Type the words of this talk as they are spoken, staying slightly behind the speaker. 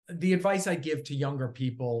the advice I give to younger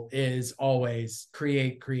people is always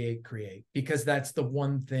create, create, create, because that's the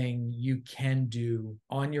one thing you can do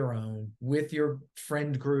on your own with your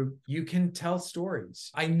friend group. You can tell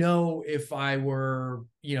stories. I know if I were,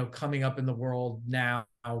 coming up in the world now,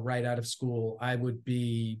 right out of school, I would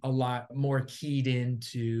be a lot more keyed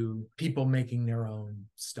into people making their own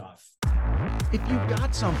stuff. If you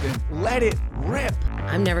got something, let it rip.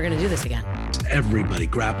 I'm never going to do this again. Everybody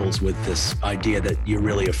grapples with this idea that you're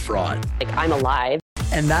really a fraud. Like, I'm alive.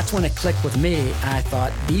 And that's when it clicked with me. I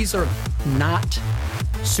thought, these are not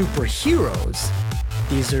superheroes.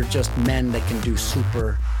 These are just men that can do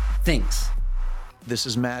super things. This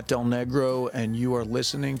is Matt Del Negro, and you are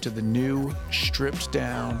listening to the new stripped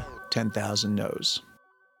down 10,000 No's.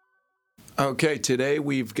 Okay, today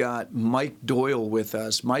we've got Mike Doyle with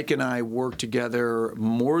us. Mike and I worked together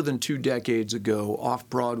more than 2 decades ago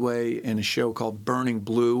off-Broadway in a show called Burning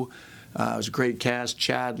Blue. It was a great cast: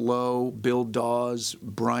 Chad Lowe, Bill Dawes,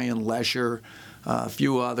 Brian Lesher, a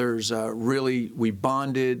few others. Really, we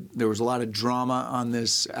bonded. There was a lot of drama on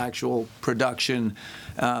this actual production,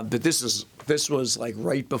 but this was like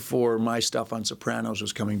right before my stuff on Sopranos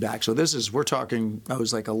was coming back. So we're talking, I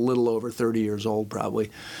was like a little over 30 years old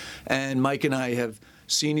probably. And Mike and I have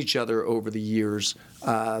seen each other over the years.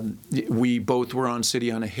 We both were on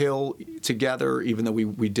City on a Hill together, even though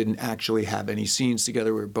we didn't actually have any scenes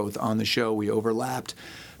together. We were both on the show, we overlapped.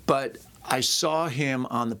 But I saw him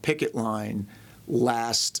on the picket line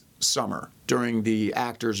last summer during the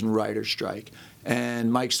actors and writers strike.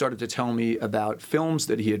 And Mike started to tell me about films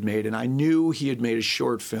that he had made, and I knew he had made a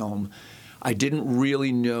short film. I didn't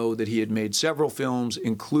really know that he had made several films,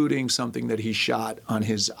 including something that he shot on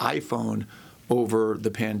his iPhone over the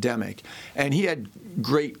pandemic. And he had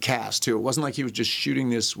great cast, too. It wasn't like he was just shooting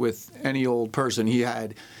this with any old person. He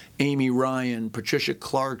had Amy Ryan, Patricia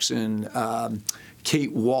Clarkson,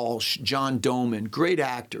 Kate Walsh, John Doman, great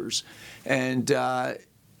actors. And I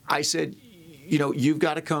said, you've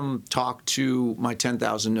got to come talk to my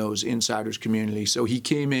 10,000 No's Insiders community. So he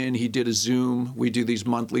came in, he did a Zoom. We do these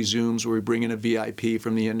monthly Zooms where we bring in a VIP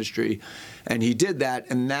from the industry. And he did that,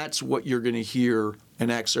 and that's what you're going to hear an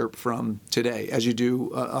excerpt from today, as you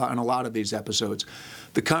do on a lot of these episodes.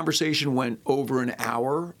 The conversation went over an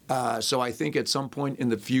hour, so I think at some point in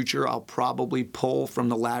the future I'll probably pull from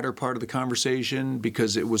the latter part of the conversation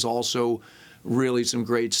because it was also really some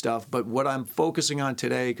great stuff. But what I'm focusing on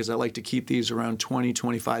today, because I like to keep these around 20,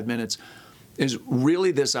 25 minutes, is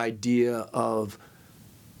really this idea of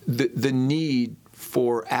the need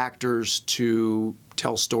for actors to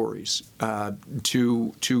tell stories,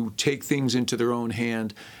 to take things into their own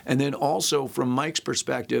hand. And then also, from Mike's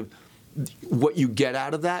perspective, what you get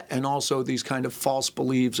out of that, and also these kind of false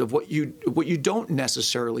beliefs of what you don't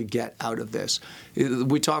necessarily get out of this.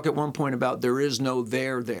 We talk at one point about there is no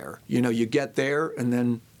there. You get there, and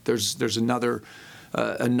then there's another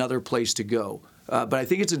place to go. But I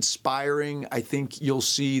think it's inspiring. I think you'll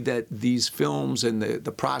see that these films and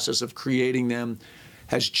the process of creating them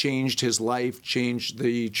has changed his life, changed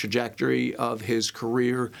the trajectory of his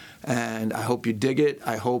career, and I hope you dig it.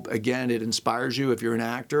 I hope, again, it inspires you if you're an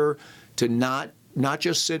actor to not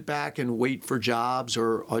just sit back and wait for jobs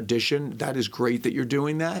or audition. That is great that you're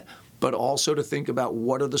doing that, but also to think about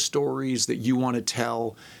what are the stories that you want to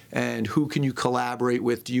tell and who can you collaborate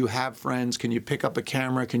with? Do you have friends? Can you pick up a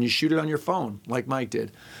camera? Can you shoot it on your phone like Mike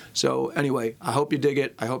did? So anyway, I hope you dig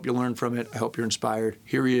it. I hope you learn from it. I hope you're inspired.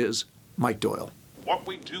 Here he is, Mike Doyle. What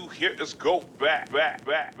we do here is go back.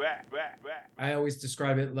 I always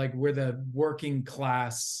describe it like we're the working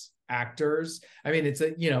class actors. I mean, it's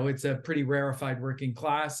a pretty rarefied working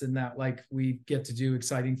class in that, like, we get to do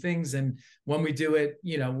exciting things, and when we do it,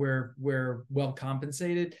 we're well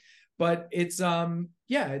compensated. But it's I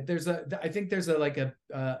think there's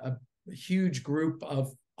a huge group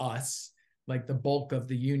of us, like the bulk of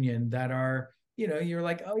the union, that are, you're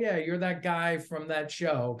like, oh yeah, you're that guy from that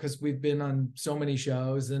show, because we've been on so many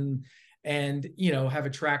shows and have a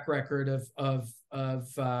track record of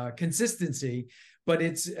consistency. But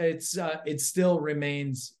it still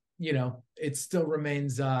remains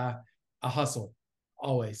a hustle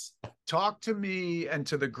always. Talk to me and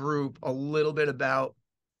to the group a little bit about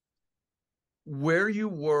where you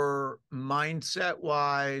were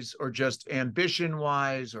mindset-wise, or just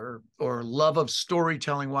ambition-wise, or love of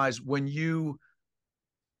storytelling-wise, when you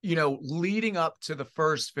leading up to the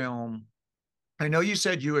first film. I know you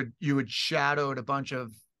said you had shadowed a bunch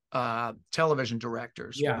of television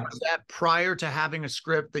directors. Yeah. Was that prior to having a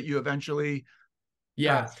script that you eventually?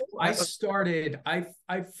 Yeah, I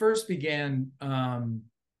first began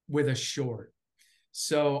with a short.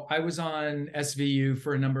 So I was on SVU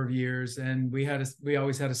for a number of years, and we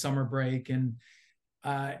always had a summer break. And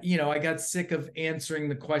I got sick of answering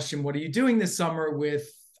the question, "What are you doing this summer?" with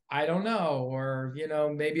 "I don't know," or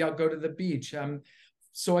maybe I'll go to the beach.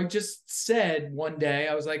 So I just said one day,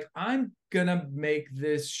 I was like, I'm gonna make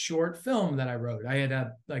this short film that I wrote. I had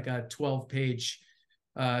a 12-page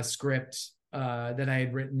script that I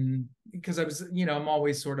had written, because I was, I'm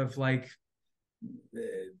always sort of like,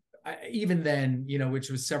 even then, which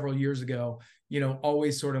was several years ago,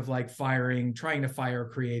 always sort of like trying to fire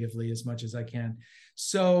creatively as much as I can.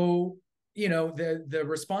 So, the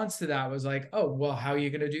response to that was like, "Oh, well, how are you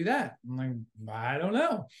going to do that?" I'm like, "I don't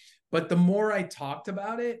know." But the more I talked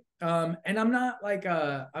about it, and I'm not like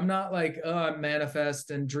I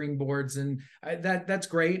manifest and dream boards, and that's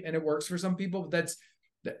great and it works for some people. But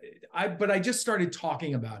I just started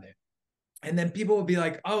talking about it. And then people would be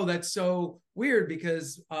like, "Oh, that's so weird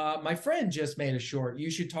because my friend just made a short. You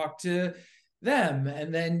should talk to them."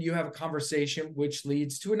 And then you have a conversation which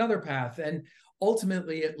leads to another path. And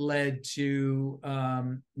ultimately, it led to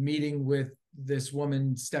meeting with this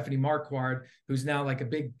woman, Stephanie Marquardt, who's now like a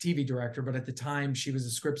big TV director. But at the time, she was a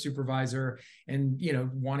script supervisor and,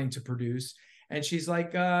 wanting to produce. And she's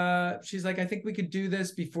like, "I think we could do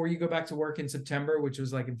this before you go back to work in September," which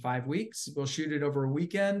was like in 5 weeks. We'll shoot it over a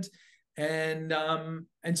weekend. And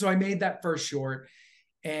so I made that first short,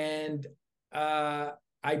 and I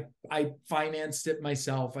financed it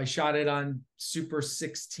myself. I shot it on Super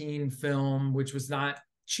 16 film, which was not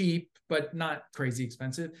cheap but not crazy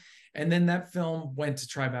expensive. And then that film went to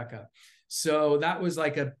Tribeca. So that was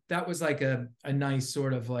like a nice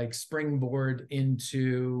sort of like springboard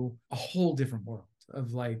into a whole different world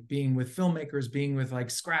of like being with filmmakers, being with like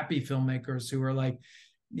scrappy filmmakers who are like,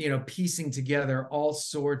 piecing together all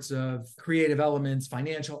sorts of creative elements,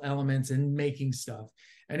 financial elements, and making stuff.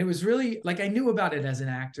 And it was really like, I knew about it as an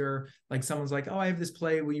actor. Like someone's like, "Oh, I have this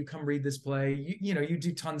play. Will you come read this play?" You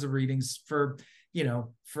do tons of readings for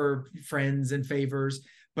friends and favors,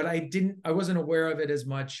 but I wasn't aware of it as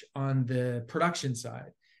much on the production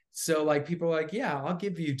side. So like people are like, "Yeah, I'll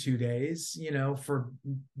give you 2 days, for,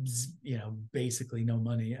 basically no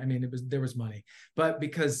money." I mean, there was money, but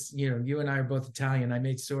because, you and I are both Italian, I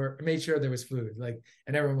made sure there was food, like,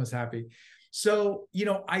 and everyone was happy. So,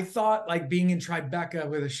 I thought like being in Tribeca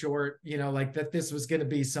with a short, like that this was going to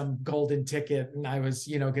be some golden ticket and I was,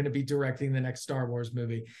 going to be directing the next Star Wars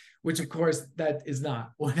movie, which of course that is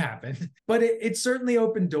not what happened. But it certainly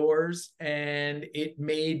opened doors, and it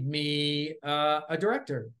made me a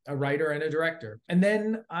director, a writer and a director. And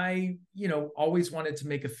then I, always wanted to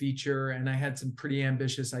make a feature, and I had some pretty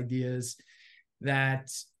ambitious ideas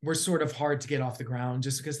that were sort of hard to get off the ground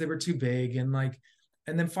just because they were too big.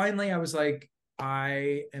 And then finally I was like,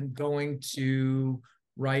 I am going to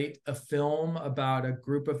write a film about a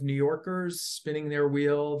group of New Yorkers spinning their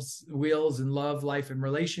wheels in love, life, and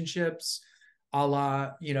relationships, a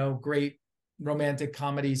la, great romantic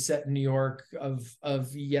comedy set in New York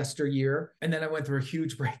of yesteryear. And then I went through a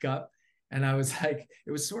huge breakup. And I was like,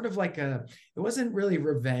 it was sort of like it wasn't really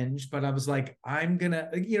revenge, but I was like, I'm gonna,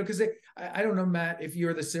 because I don't know, Matt, if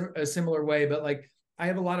you're a similar way, but like, I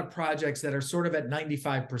have a lot of projects that are sort of at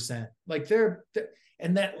 95%. Like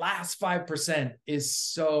and that last 5% is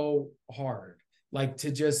so hard, like to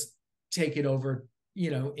just take it over,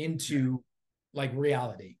 into like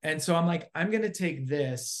reality. And so I'm like, I'm going to take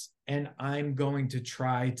this and I'm going to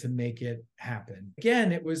try to make it happen.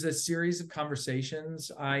 Again, it was a series of conversations.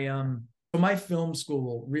 So my film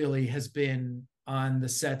school really has been on the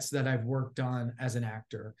sets that I've worked on as an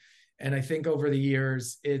actor. And I think over the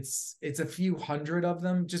years, it's a few hundred of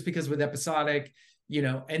them, just because with episodic,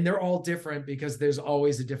 and they're all different because there's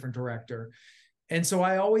always a different director. And so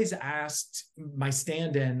I always asked my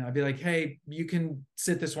stand-in, I'd be like, "Hey, you can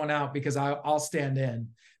sit this one out because I'll stand in,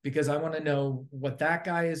 because I want to know what that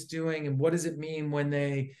guy is doing and what does it mean when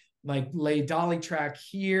they like lay dolly track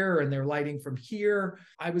here and they're lighting from here."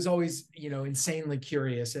 I was always, insanely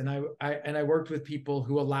curious. And I worked with people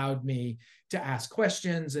who allowed me to ask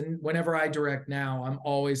questions. And whenever I direct now, I'm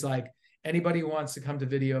always like, anybody who wants to come to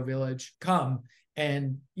Video Village, come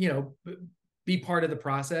and, be part of the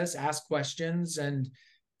process, ask questions and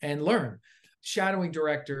learn. Shadowing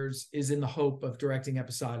directors is in the hope of directing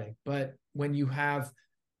episodic. But when you have,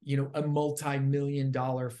 a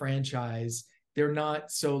multi-million-dollar franchise, they're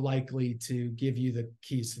not so likely to give you the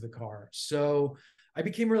keys to the car. So I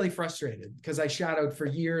became really frustrated because I shadowed for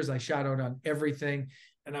years. I shadowed on everything.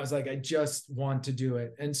 And I was like, I just want to do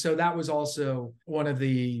it. And so that was also one of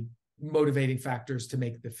the motivating factors to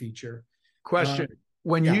make the feature. Question.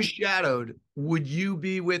 When you shadowed, would you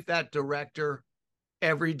be with that director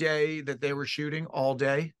every day that they were shooting all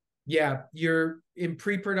day? Yeah, you're in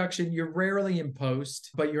pre-production. You're rarely in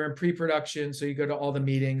post, but you're in pre-production. So you go to all the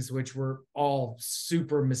meetings, which were all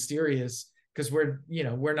super mysterious because we're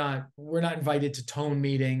not invited to tone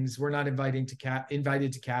meetings. We're not invited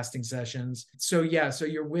to casting sessions. So yeah, so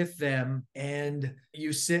you're with them and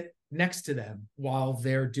you sit next to them while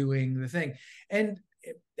they're doing the thing. And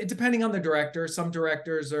depending on the director, some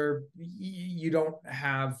directors are you don't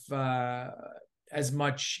have as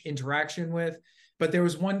much interaction with. But there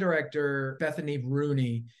was one director, Bethany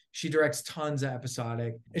Rooney. She directs tons of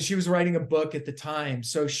episodic, and she was writing a book at the time.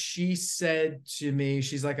 So she said to me,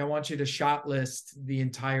 she's like, I want you to shot list the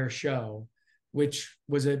entire show, which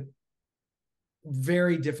was a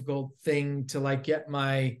very difficult thing to like get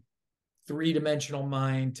my three-dimensional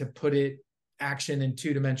mind to put it action in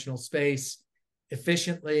two-dimensional space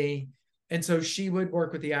efficiently. And so she would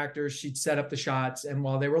work with the actors. She'd set up the shots. And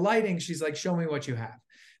while they were lighting, she's like, show me what you have.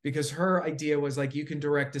 Because her idea was like, you can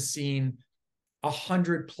direct a scene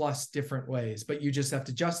 100+ different ways, but you just have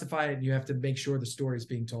to justify it and you have to make sure the story is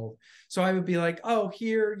being told. So I would be like, oh,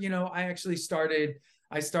 here, I actually started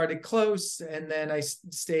close and then I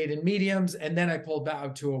stayed in mediums and then I pulled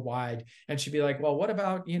back to a wide. And she'd be like, well, what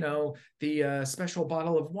about, the special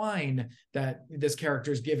bottle of wine that this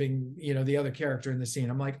character is giving, the other character in the scene?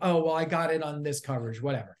 I'm like, oh, well, I got it on this coverage,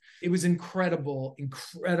 whatever. It was incredible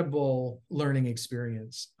learning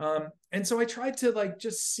experience. And so I tried to like,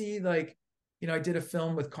 just see like, I did a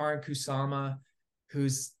film with Karin Kusama,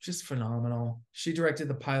 who's just phenomenal. She directed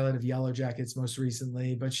the pilot of Yellow Jackets most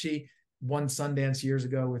recently, but she won Sundance years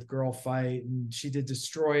ago with Girl Fight, and she did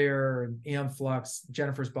Destroyer and Aeon Flux,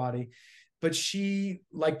 Jennifer's Body. But she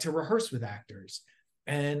liked to rehearse with actors,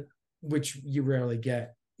 and which you rarely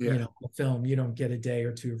get. A film, you don't get a day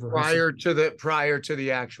or two of rehearsal prior to the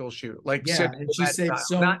actual shoot. Like and she said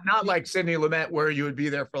so not like Sidney Lumet where you would be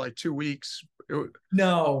there for like 2 weeks.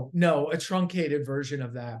 No, a truncated version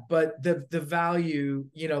of that. But the value,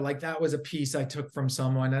 like that was a piece I took from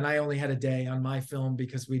someone, and I only had a day on my film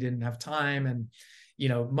because we didn't have time and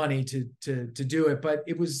money to do it. But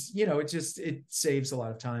it was, it saves a lot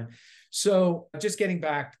of time. So just getting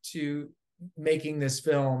back to making this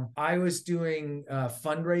film, I was doing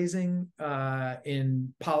fundraising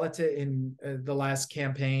in politics in the last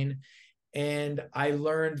campaign, and I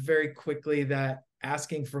learned very quickly that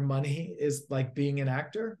asking for money is like being an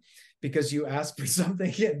actor, because you ask for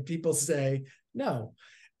something and people say no,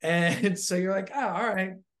 and so you're like, oh, all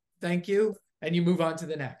right, thank you, and you move on to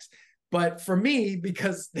the next. But for me,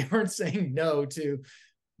 because they weren't saying no to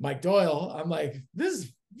Mike Doyle, I'm like, this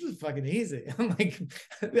is fucking easy. I'm like,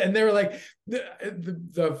 and they were like,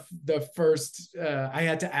 the first, I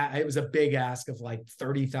had to, it was a big ask of like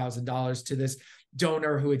 $30,000 to this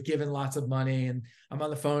donor who had given lots of money. And I'm on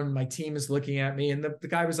the phone, and my team is looking at me, and the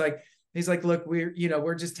guy was like, he's like, look,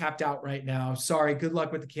 we're just tapped out right now. Sorry, good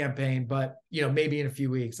luck with the campaign, but maybe in a few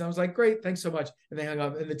weeks. And I was like, great, thanks so much. And they hung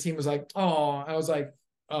up, and the team was like, oh, I was like,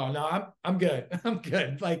 oh no, I'm good. I'm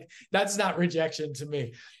good. Like, that's not rejection to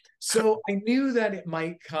me. So I knew that it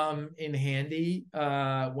might come in handy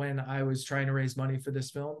when I was trying to raise money for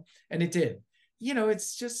this film, and it did.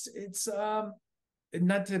 It's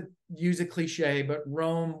not to use a cliche, but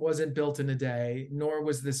Rome wasn't built in a day, nor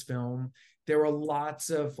was this film. There were lots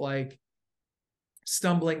of like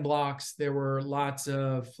stumbling blocks. There were lots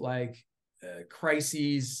of like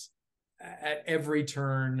crises at every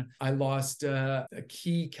turn. I lost a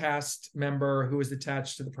key cast member who was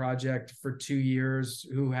attached to the project for 2 years,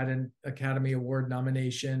 who had an Academy Award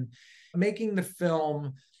nomination. Making the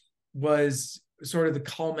film was sort of the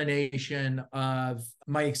culmination of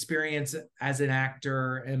my experience as an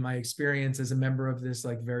actor and my experience as a member of this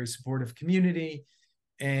like very supportive community.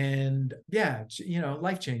 And yeah,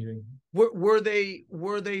 life-changing. Were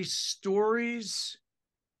they stories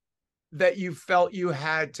that you felt you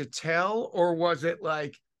had to tell, or was it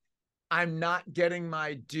like, I'm not getting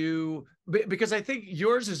my due? Because I think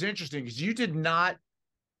yours is interesting, because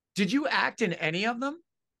did you act in any of them?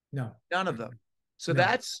 No, none of them. So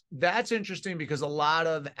no. that's interesting, because a lot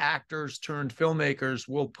of actors turned filmmakers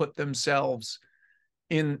will put themselves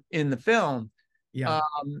in the film. Yeah.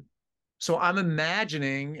 So I'm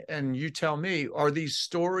imagining, and you tell me, are these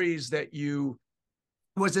stories that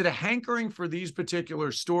was it a hankering for these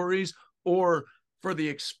particular stories, or for the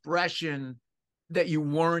expression that you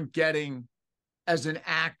weren't getting as an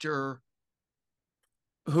actor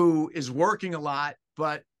who is working a lot?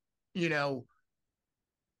 But,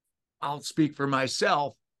 I'll speak for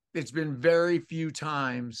myself. It's been very few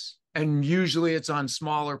times, and usually it's on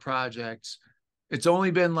smaller projects. It's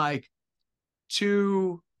only been like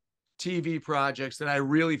 2 TV projects that I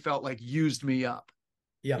really felt like used me up.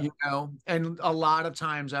 Yeah. you know, and a lot of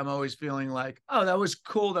times I'm always feeling like, oh, that was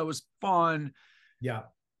cool, that was fun. Yeah.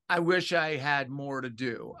 I wish I had more to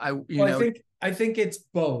do. Well, I think it's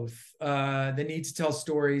both, the need to tell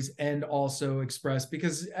stories and also express,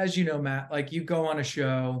 because as you know, Matt, like you go on a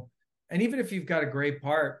show, and even if you've got a great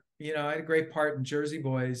part, I had a great part in Jersey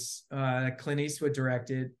Boys, that Clint Eastwood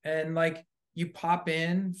directed, and like you pop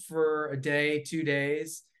in for a day, 2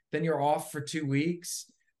 days, then you're off for 2 weeks,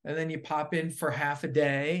 and then you pop in for half a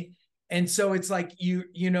day. And so it's like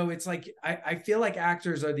it's like I feel like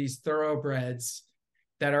actors are these thoroughbreds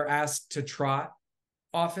that are asked to trot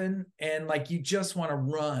often, and like you just want to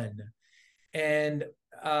run. And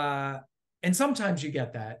uh and sometimes you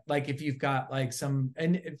get that, like if you've got like some,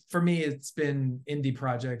 and for me it's been indie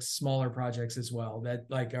projects, smaller projects as well, that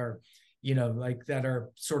like are like that are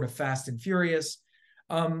sort of fast and furious.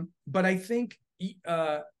 But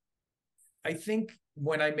uh I think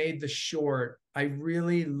when I made the short, I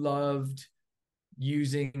really loved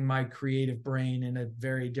using my creative brain in a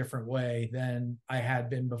very different way than I had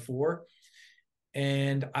been before.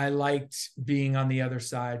 And I liked being on the other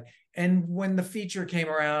side. And when the feature came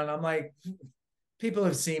around, I'm like, people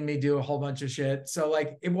have seen me do a whole bunch of shit. So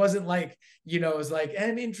like, it wasn't like, it was like,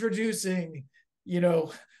 and introducing,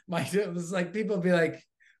 it was like, people would be like,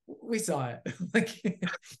 we saw it. Like,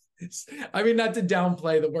 I mean, not to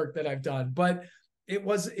downplay the work that I've done, but it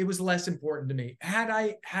was less important to me. Had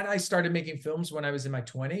I started making films when I was in my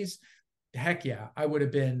 20s, heck yeah, I would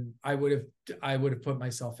have put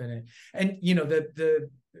myself in it. And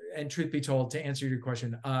and truth be told, to answer your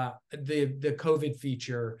question, the COVID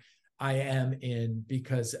feature I am in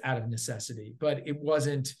because out of necessity, but it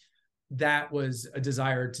wasn't, that was a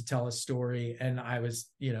desire to tell a story, and I was,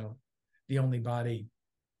 the only body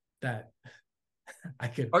that I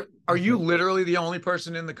could. Are you literally the only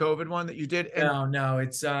person in the COVID one that you did? And No,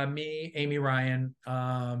 it's me, Amy Ryan,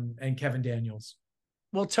 and Kevin Daniels.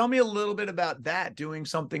 well, tell me a little bit about that, doing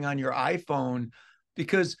something on your iPhone,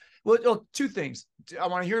 because, well, two things. I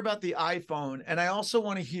want to hear about the iPhone, and I also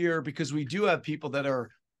want to hear, because we do have people that are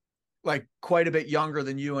like quite a bit younger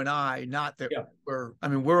than you and I. Not that we're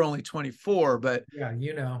only 24, but yeah,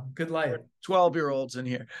 good life. 12-year-olds in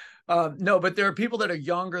here. No, but there are people that are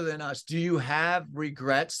younger than us. Do you have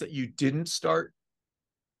regrets that you didn't start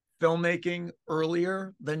filmmaking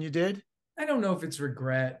earlier than you did? I don't know if it's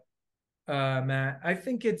regret, Matt. I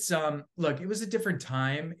think it's look, it was a different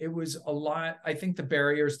time. It was a lot. I think the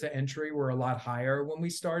barriers to entry were a lot higher when we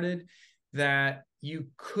started, that you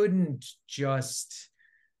couldn't just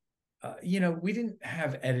we didn't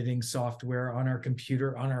have editing software on our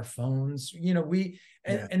computer, on our phones.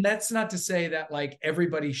 And that's not to say that like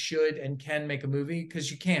everybody should and can make a movie, because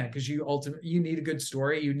you can't, because you need a good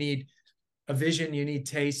story, you need a vision, you need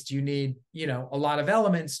taste, you need a lot of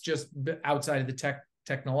elements just outside of the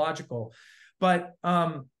technological. But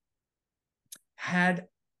had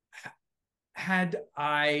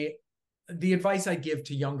I the advice I give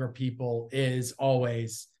to younger people is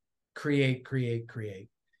always create,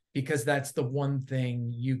 because that's the one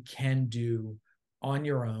thing you can do on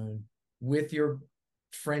your own with your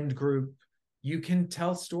friend group. You can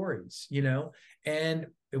tell stories, and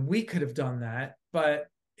we could have done that, but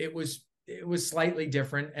it was slightly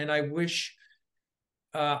different. And I wish,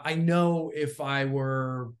 I know if I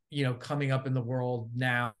were, coming up in the world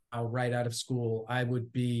now, right out of school, I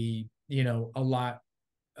would be, a lot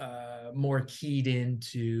more keyed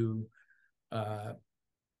into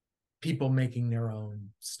people making their own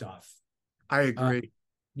stuff. I agree.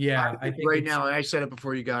 Yeah, I think right now, and I said it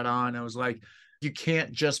before you got on, I was like, you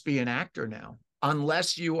can't just be an actor now,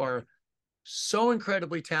 unless you are so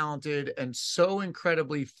incredibly talented and so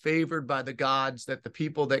incredibly favored by the gods that the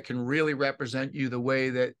people that can really represent you the way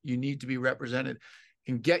that you need to be represented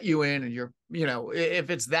can get you in. And you're, if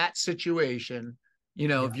it's that situation,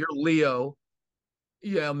 if you're Leo,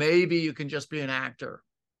 maybe you can just be an actor.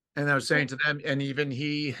 And I was saying to them, and even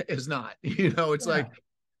he is not, it's like,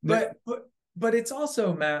 but it's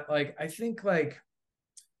also, Matt, like, I think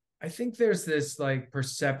there's this like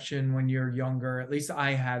perception when you're younger, at least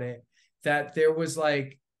I had it, that there was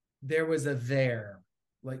a there,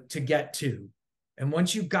 like, to get to. And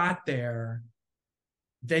once you got there,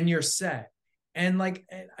 then you're set. And like,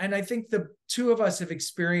 and I think the two of us have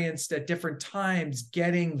experienced at different times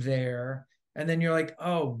getting there. And then you're like,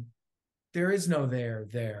 oh, there is no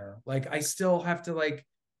there. Like, I still have to like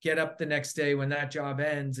get up the next day when that job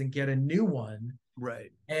ends and get a new one.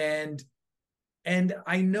 Right. And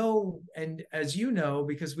I know, and as you know,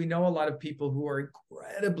 because we know a lot of people who are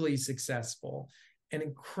incredibly successful and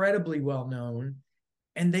incredibly well known,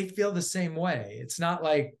 and they feel the same way. It's not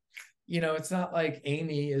like, it's not like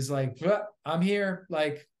Amy is like, I'm here.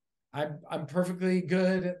 Like, I'm perfectly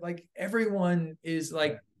good. Like everyone is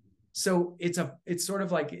like, so it's sort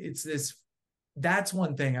of like, it's this, that's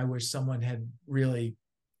one thing I wish someone had really,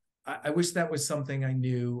 I wish that was something I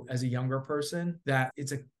knew as a younger person, that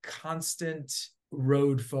it's a constant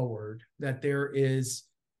road forward, that there is,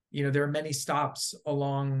 there are many stops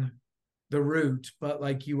along the route, but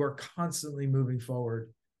like you are constantly moving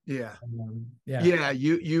forward. Yeah. Yeah.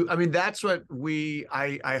 Yeah. I mean, that's what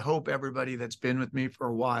I hope everybody that's been with me for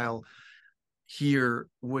a while here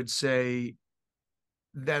would say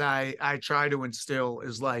that I try to instill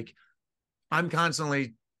is like, I'm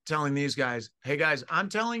constantly telling these guys, hey guys, I'm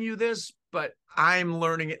telling you this, but I'm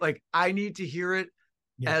learning it. Like I need to hear it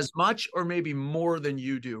as much or maybe more than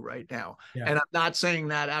you do right now. Yeah. And I'm not saying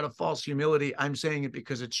that out of false humility. I'm saying it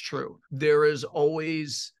because it's true. There is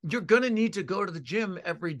always, you're going to need to go to the gym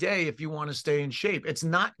every day if you want to stay in shape. It's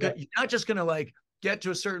not good. You're not just going to like get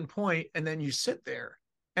to a certain point and then you sit there.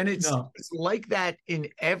 And it's like that in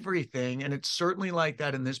everything. And it's certainly like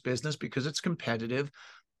that in this business because it's competitive.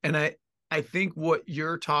 And I think what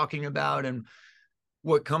you're talking about and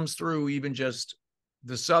what comes through even just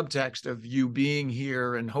the subtext of you being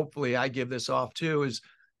here, and hopefully I give this off too, is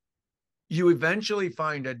you eventually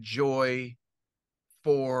find a joy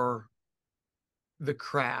for the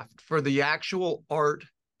craft, for the actual art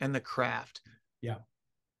and the craft. Yeah.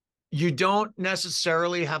 You don't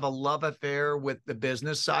necessarily have a love affair with the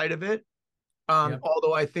business side of it.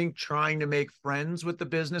 Although I think trying to make friends with the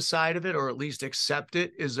business side of it, or at least accept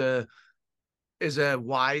it, is a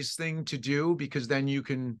wise thing to do, because then you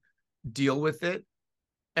can deal with it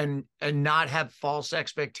and not have false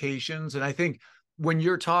expectations. And I think when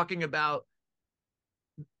you're talking about,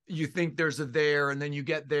 you think there's a there and then you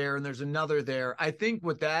get there and there's another there, I think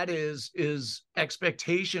what that is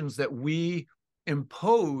expectations that we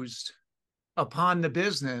imposed upon the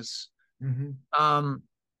business,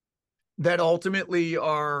 that ultimately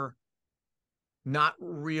are not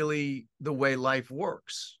really the way life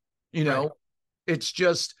works. It's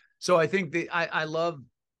just, so I think I love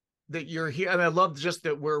that you're here. I mean, I love just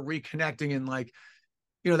that we're reconnecting, and like,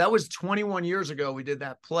 that was 21 years ago we did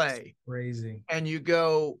that play. Crazy. And you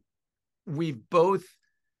go, we've both,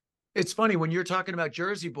 it's funny when you're talking about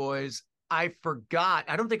Jersey Boys, I forgot,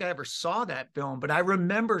 I don't think I ever saw that film, but I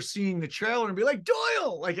remember seeing the trailer and be like,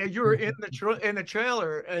 Doyle, like you were in the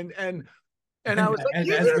trailer, and I was like,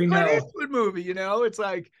 he's in a Clint Eastwood movie, it's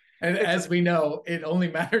like, and as we know, it only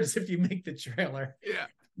matters if you make the trailer. Yeah.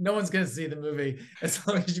 No one's going to see the movie as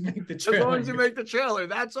long as you make the trailer. As long as you make the trailer.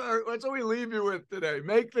 That's what we leave you with today.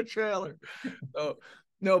 Make the trailer. So,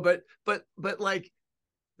 no, but like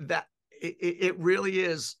that, it really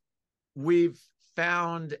is. We've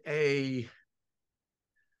found a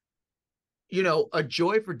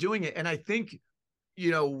joy for doing it. And I think,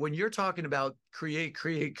 when you're talking about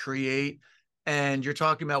create, and you're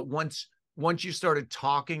talking about once you started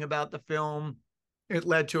talking about the film, it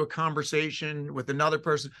led to a conversation with another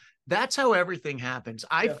person. That's how everything happens.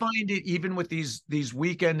 I find it even with these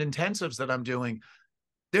weekend intensives that I'm doing,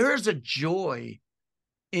 there's a joy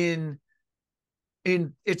in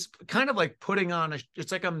it's kind of like putting on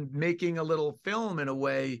it's like I'm making a little film in a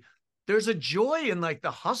way. There's a joy in like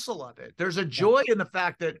the hustle of it. There's a joy in the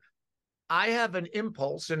fact that I have an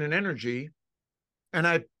impulse and an energy and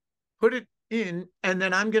I put it in, and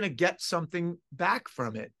then I'm going to get something back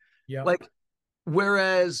from it. Yeah. Like,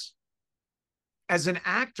 whereas as an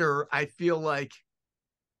actor, I feel like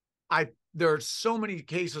there are so many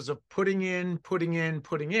cases of putting in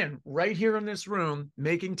right here in this room,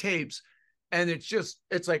 making tapes. And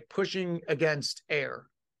it's like pushing against air.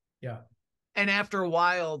 Yeah. And after a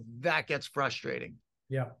while that gets frustrating.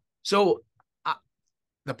 Yeah. So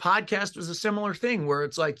the podcast was a similar thing where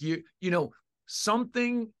it's like,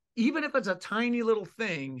 something, even if it's a tiny little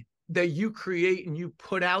thing that you create and you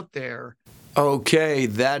put out there. Okay,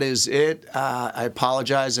 that is it. I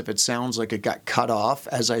apologize if it sounds like it got cut off.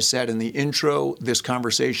 As I said in the intro, this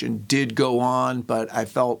conversation did go on, but I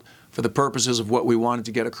felt for the purposes of what we wanted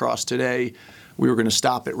to get across today, we were going to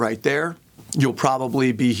stop it right there. You'll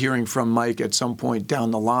probably be hearing from Mike at some point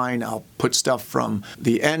down the line. I'll put stuff from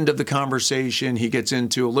the end of the conversation. He gets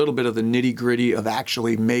into a little bit of the nitty-gritty of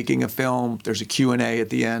actually making a film. There's a Q&A at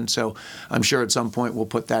the end, so I'm sure at some point we'll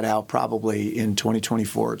put that out, probably in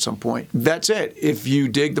 2024 at some point. That's it. If you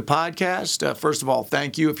dig the podcast, first of all,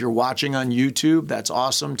 thank you. If you're watching on YouTube, that's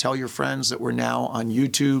awesome. Tell your friends that we're now on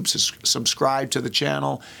YouTube. Subscribe to the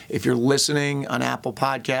channel. If you're listening on Apple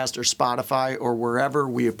Podcast or Spotify or wherever,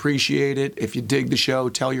 we appreciate it. If you dig the show,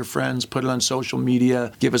 tell your friends, put it on social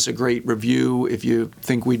media, give us a great review if you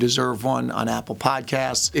think we deserve one on Apple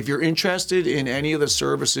Podcasts. If you're interested in any of the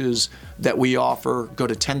services that we offer, go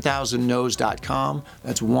to 10,000nos.com.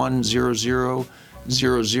 That's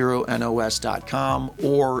 100nos.com,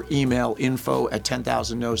 or email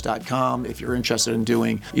info@10,000nos.com if you're interested in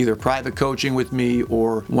doing either private coaching with me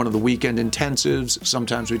or one of the weekend intensives.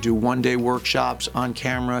 Sometimes we do one-day workshops on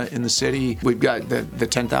camera in the city. We've got the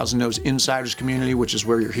 10,000 Nos Insiders community, which is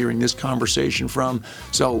where you're hearing this conversation from.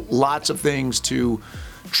 So lots of things to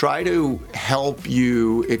try to help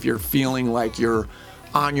you if you're feeling like you're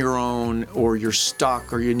on your own, or you're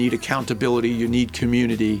stuck, or you need accountability, you need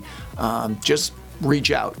community. Just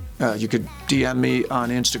reach out. You could DM me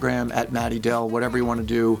on Instagram @MattyDell, whatever you want to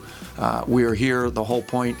do. We are here. The whole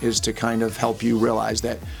point is to kind of help you realize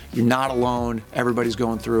that you're not alone. Everybody's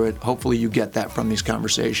going through it. Hopefully you get that from these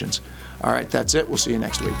conversations. All right, that's it. We'll see you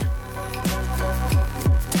next week.